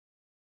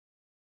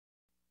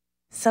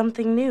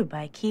Something New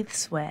by Keith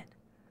Sweat.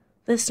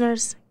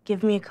 Listeners,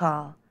 give me a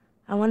call.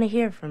 I want to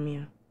hear from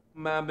you.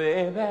 My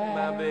baby,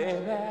 my baby,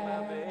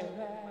 my baby.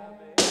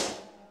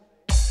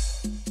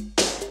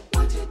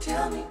 Won't you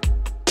tell me,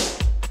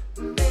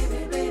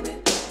 baby, baby,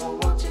 oh,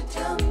 won't you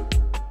tell me?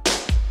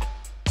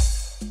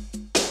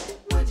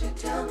 Won't you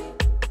tell me,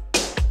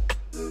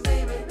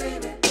 baby,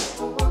 baby,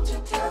 oh, won't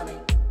you tell me?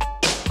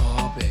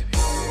 Oh, baby.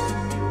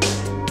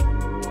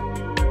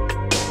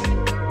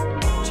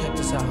 Check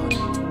this out, honey.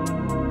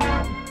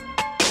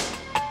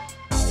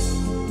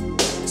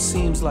 It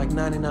seems like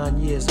 99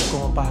 years have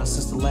gone by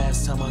since the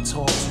last time I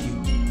talked to you.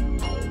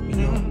 You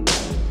know,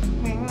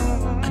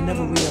 I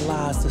never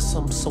realized that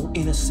something so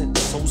innocent,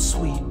 so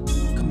sweet,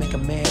 could make a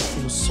man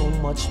feel so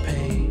much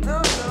pain.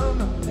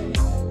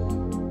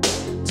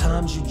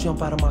 Times you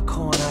jump out of my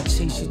car and I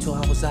chase you till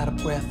I was out of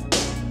breath.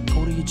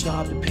 Go to your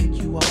job to pick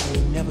you up and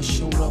you never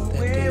showed up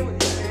that day.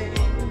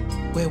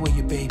 Where were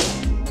you, baby?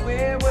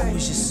 Who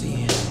was you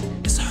seeing?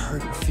 It's a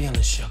hurting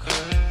feeling, sugar.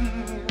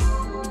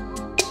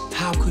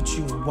 How could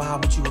you and why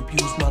would you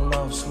abuse my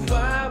love,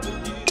 sweetheart?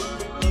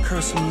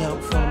 Cursing me out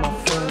in front of my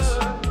friends.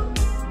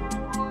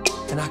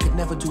 And I could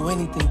never do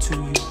anything to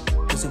you,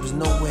 cause there was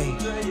no way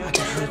I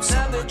could hurt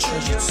something I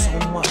treasured so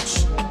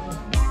much.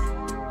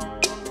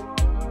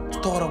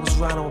 Thought I was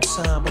right on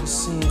time, but it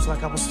seems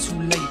like I was too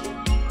late.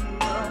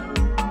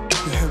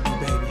 You hurt me,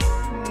 baby.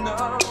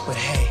 But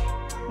hey,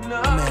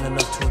 I'm man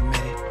enough to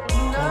admit it.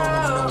 All I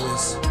wanna know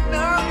is, Why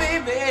me,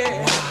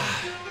 baby?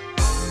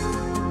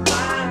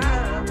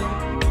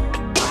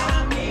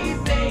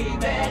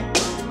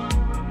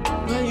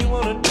 Why you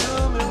wanna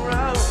do me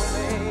wrong,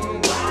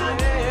 baby? Why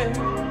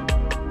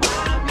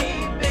me,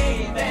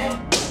 baby?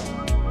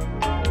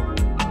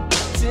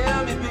 Tell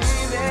me, baby.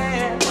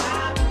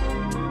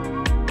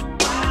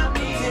 Why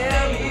me,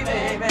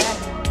 baby?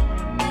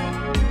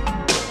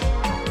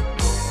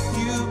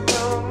 You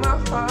broke my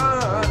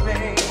heart,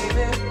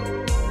 baby.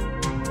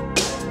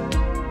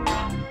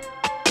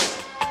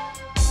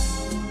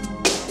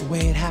 the way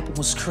it happened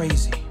was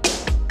crazy.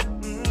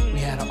 We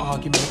had an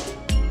argument.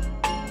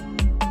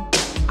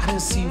 I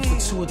didn't see you for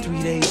 2 or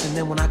 3 days, and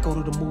then when I go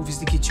to the movies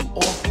to get you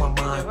off my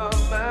mind,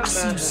 I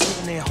see you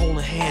sitting there holding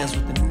hands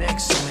with the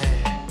next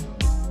man.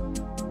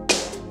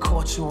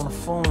 Caught you on the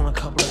phone a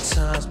couple of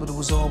times, but it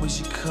was always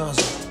your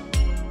cousin,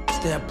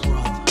 step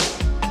brother,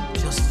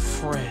 just a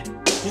friend.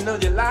 You know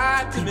you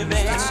lied to me, People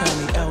baby. used to tell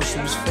me else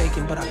you was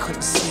faking, but I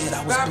couldn't see it.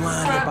 I was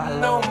blinded by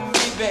love. on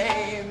me,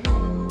 babe.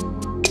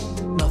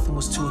 Nothing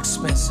was too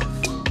expensive.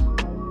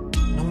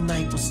 No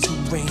night was too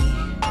rainy.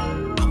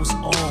 I was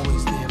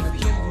always there for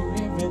you.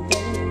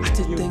 I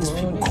did things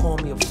people call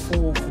me a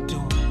fool for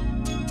doing.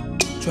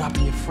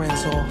 Dropping your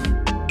friends off,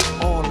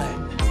 all that.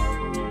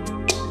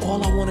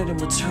 All I wanted in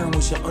return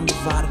was your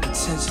undivided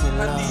attention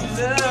and I love. need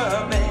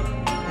love, man.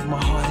 If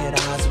my heart had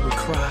eyes, it would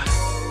cry.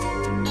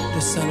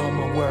 The sun on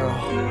my world.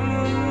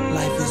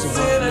 Life isn't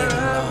worth living,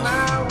 love.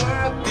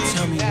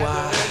 Tell me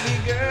why.